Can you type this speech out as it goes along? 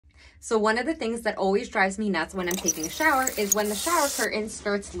So one of the things that always drives me nuts when I'm taking a shower is when the shower curtain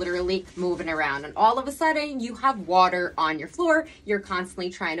starts literally moving around and all of a sudden you have water on your floor. You're constantly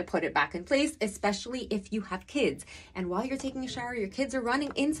trying to put it back in place, especially if you have kids. And while you're taking a shower, your kids are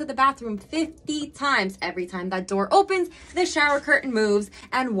running into the bathroom 50 times. Every time that door opens, the shower curtain moves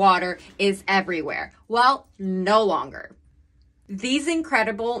and water is everywhere. Well, no longer. These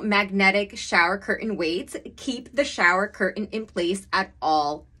incredible magnetic shower curtain weights keep the shower curtain in place at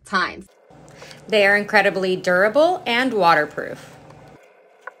all times. They are incredibly durable and waterproof.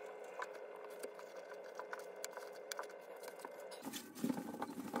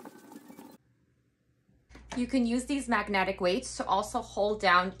 You can use these magnetic weights to also hold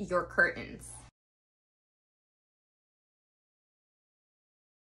down your curtains.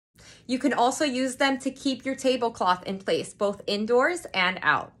 You can also use them to keep your tablecloth in place, both indoors and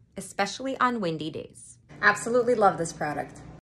out, especially on windy days. Absolutely love this product.